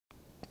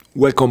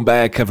Welcome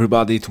back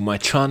everybody to my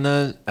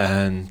channel,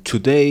 and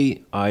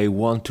today I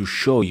want to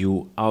show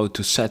you how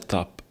to set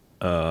up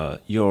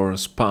your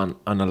SPAN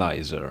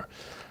analyzer.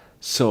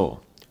 So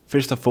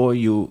first of all,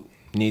 you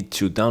need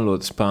to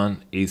download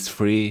SPAN. It's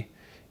free.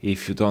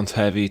 If you don't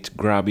have it,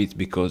 grab it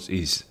because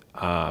it's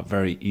a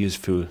very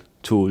useful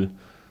tool.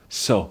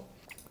 So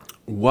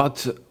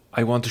what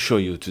I want to show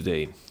you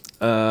today,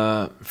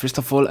 first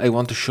of all, I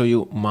want to show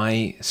you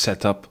my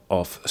setup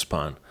of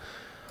SPAN.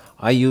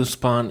 I use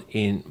SPAN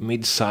in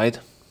mid-side.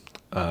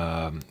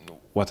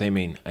 What I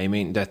mean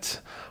that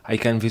I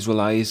can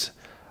visualize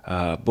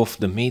both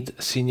the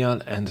mid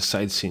signal and the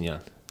side signal.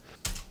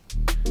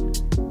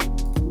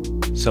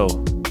 So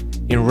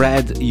in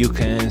red you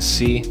can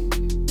see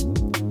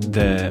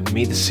the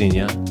mid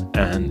signal,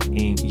 and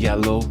in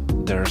yellow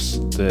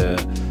there's the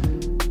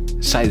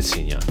side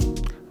signal.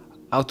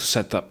 How to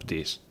set up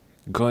this?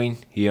 Going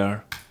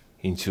here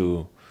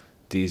into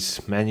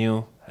this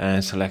menu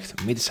and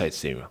select mid-side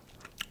stereo.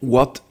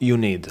 What you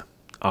need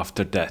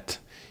after that?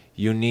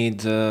 You need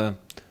the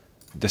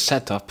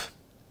setup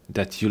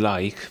that you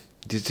like.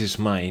 This is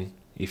mine.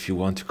 If you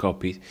want to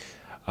copy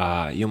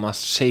it, you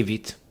must save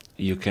it.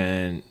 You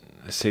can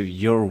save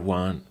your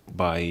one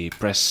by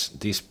press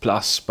this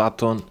plus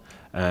button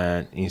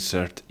and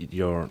insert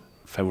your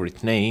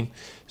favorite name.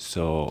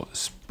 So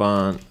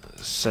SPAN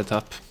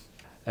setup.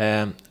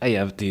 I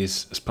have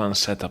this SPAN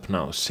setup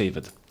now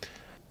saved.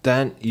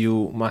 Then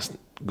you must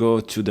go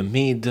to the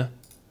mid.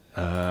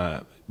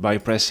 By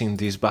pressing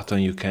this button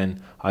you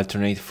can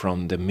alternate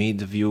from the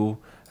mid view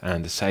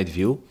and the side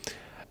view.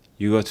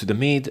 You go to the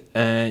mid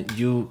and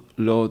you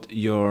load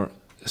your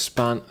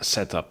SPAN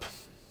setup.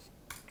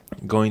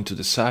 Going to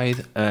the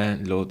side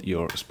and load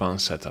your SPAN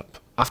setup.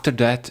 After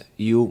that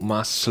you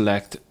must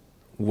select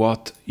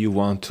what you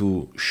want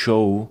to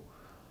show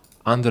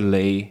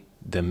underlay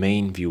the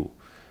main view.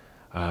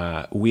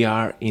 We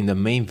are in the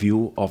main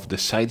view of the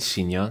side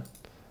signal.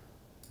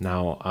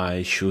 Now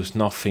I choose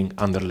nothing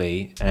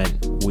underlay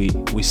and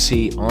we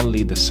see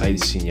only the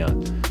side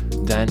signal.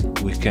 Then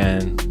we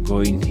can go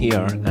in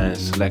here and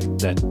select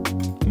that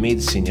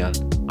mid signal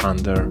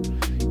under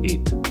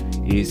it.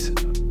 It's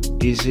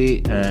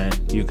easy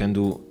and you can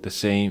do the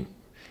same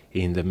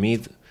in the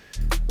mid,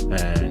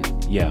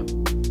 and yeah,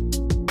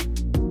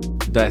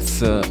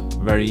 that's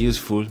very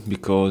useful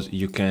because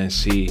you can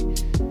see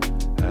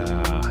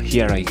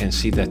here I can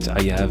see that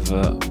I have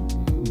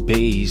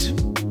bass,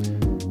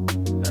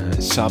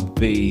 sub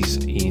bass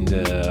in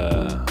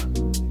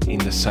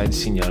the side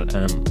signal,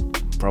 and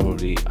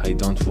probably I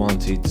don't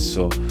want it,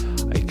 so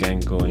I can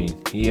go in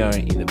here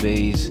in the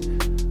bass,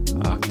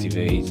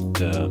 activate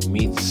the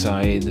mid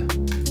side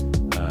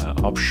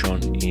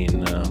option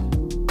in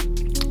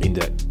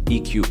the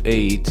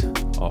EQ8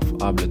 of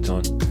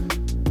Ableton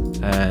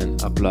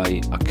and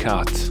apply a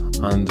cut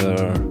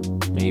under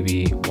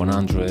maybe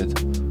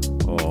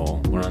 100 or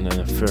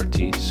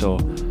 130. So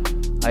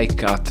I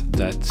cut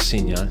that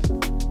signal.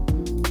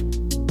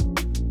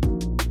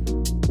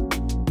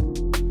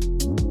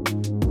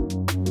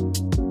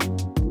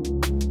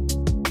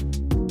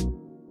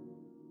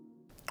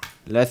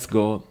 Let's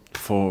go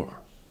for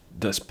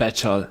the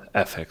special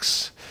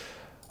effects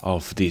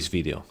of this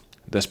video.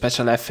 The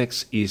special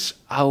effects is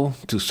how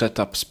to set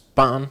up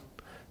SPAN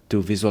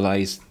to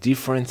visualize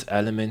different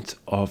elements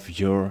of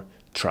your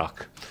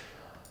track.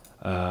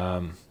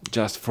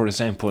 Just for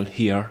example,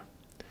 here,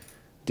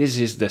 this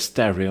is the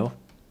stereo,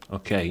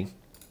 okay?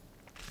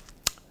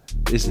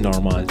 This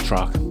normal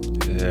track.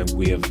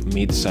 We have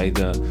mid-side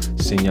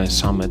signal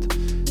summit,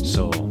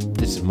 so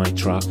this is my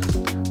track.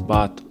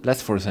 But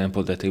let's, for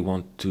example, that I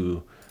want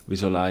to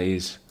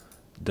visualize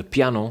the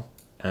piano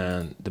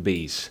and the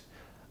bass.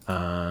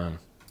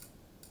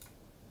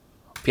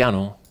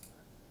 Piano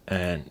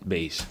and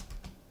bass.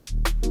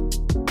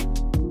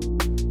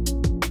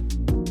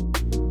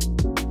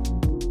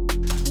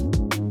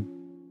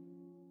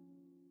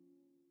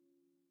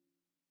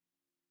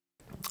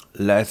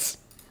 Let's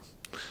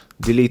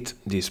delete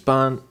this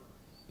SPAN,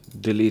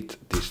 delete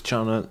this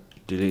channel,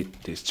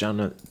 delete this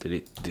channel,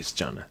 delete this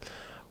channel.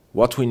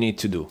 What we need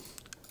to do?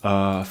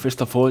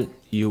 First of all,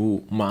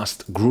 you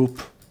must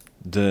group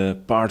the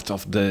part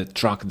of the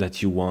track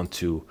that you want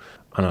to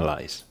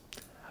analyze.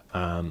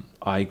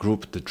 I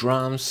group the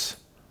drums,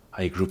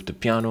 I group the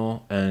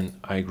piano, and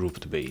I group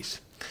the bass.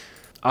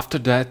 After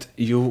that,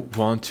 you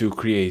want to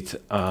create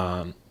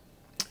a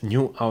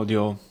new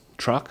audio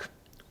track.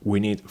 We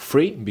need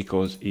free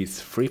because it's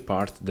free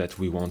part that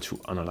we want to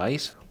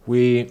analyze.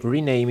 We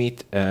rename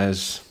it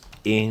as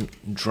in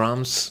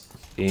drums,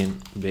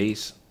 in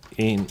bass,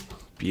 in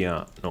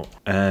piano,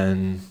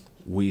 and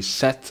we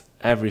set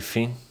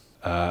everything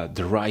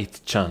the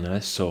right channel.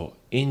 So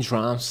in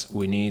drums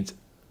we need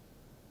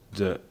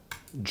the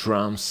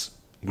drums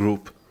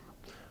group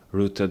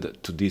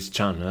routed to this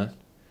channel,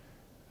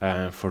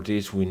 and for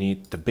this we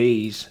need the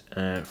bass,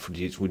 and for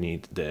this we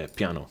need the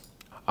piano.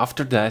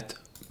 After that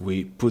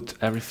we put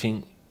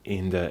everything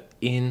in the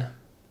in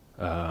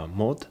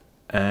mode,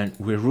 and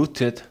we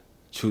route it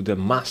to the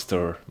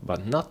master,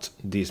 but not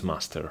this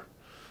master,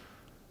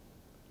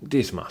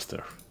 this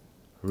master.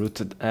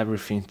 routed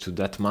everything to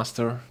that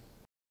master.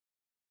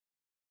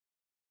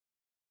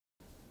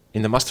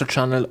 In the master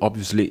channel,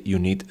 obviously you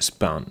need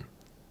span.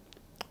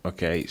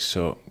 Okay,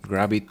 so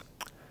grab it.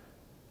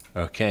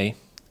 Okay,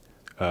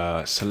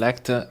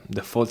 select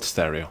default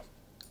stereo.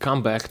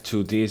 Come back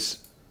to this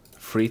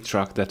free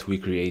track that we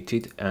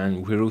created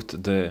and we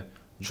route the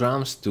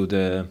drums to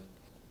the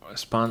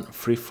span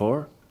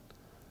 3/4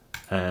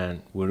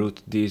 and we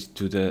route this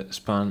to the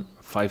span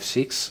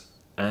 5/6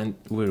 and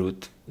we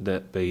route the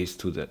bass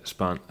to the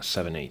span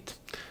 7/8.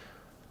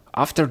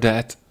 After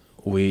that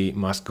we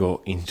must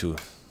go into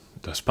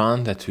the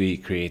span that we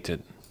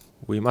created.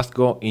 We must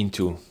go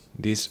into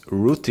this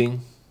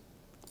routing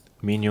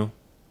menu,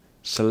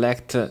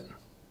 select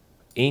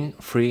in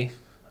 3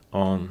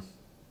 on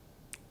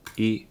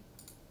E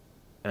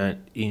and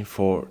in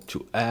 4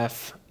 to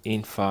F,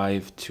 in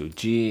 5 to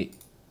G,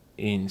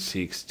 in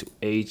 6 to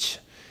H,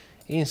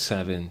 in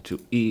 7 to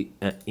E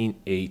and in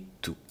 8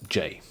 to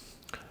J.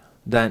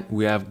 Then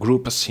we have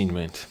group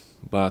assignment,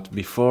 but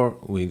before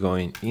we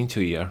going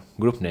into here,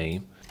 group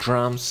name,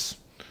 drums,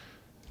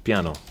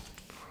 piano,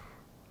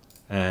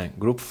 and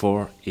group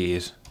 4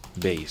 is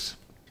bass.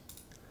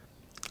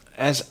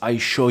 As I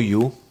show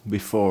you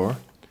before,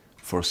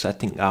 for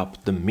setting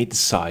up the mid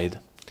side,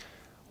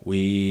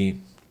 we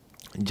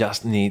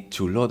just need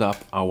to load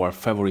up our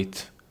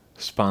favorite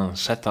span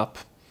setup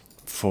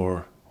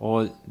for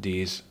all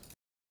these.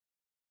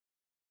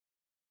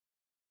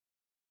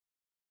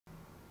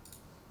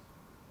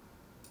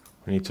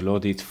 We need to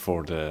load it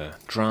for the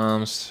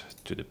drums,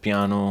 to the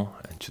piano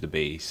and to the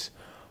bass.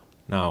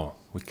 Now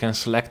we can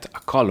select a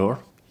color,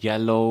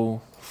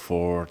 yellow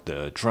for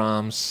the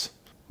drums,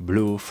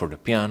 blue for the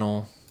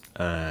piano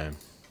and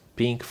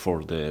pink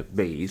for the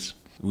bass.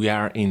 We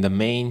are in the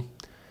main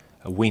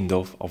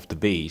window of the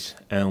bass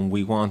and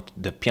we want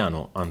the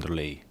piano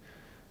underlay.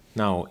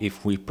 Now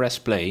if we press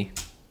play,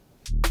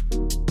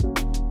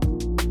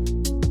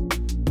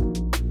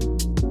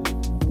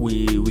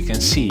 we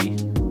can see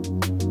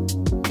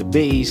the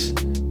bass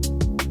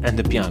and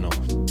the piano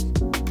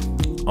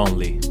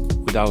only,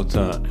 without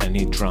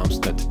any drums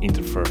that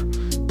interfere.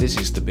 This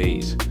is the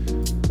bass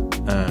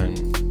and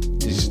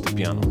this is the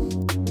piano.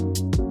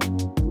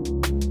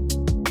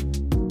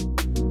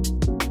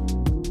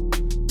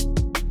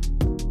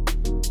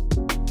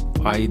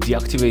 I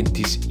deactivate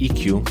this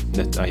EQ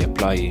that I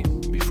apply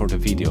before the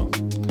video,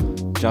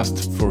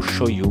 just for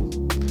show you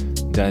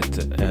that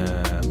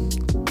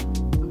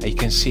I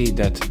can see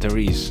that there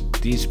is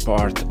this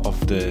part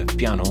of the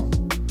piano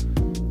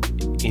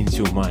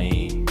into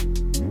my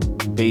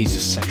bass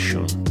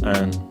section,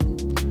 and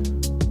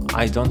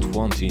I don't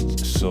want it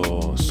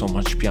so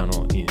much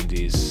piano in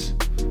this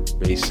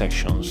bass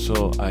section,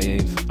 so I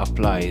have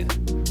applied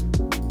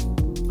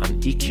an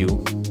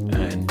EQ,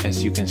 and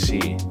as you can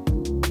see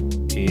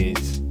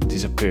it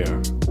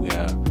disappears. We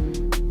have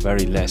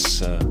very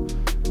less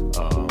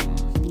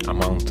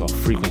amount of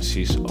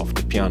frequencies of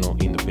the piano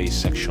in the bass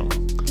section,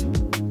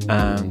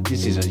 and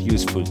this is a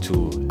useful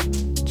tool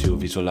to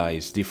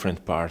visualize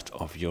different parts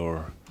of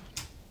your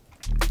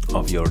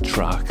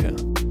track.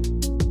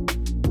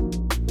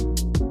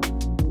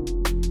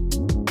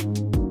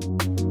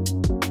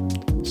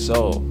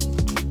 So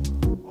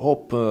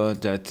hope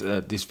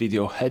that this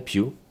video helped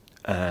you,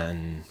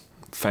 and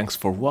thanks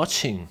for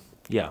watching.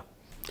 Yeah,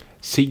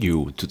 see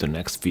you to the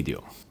next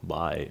video.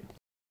 Bye.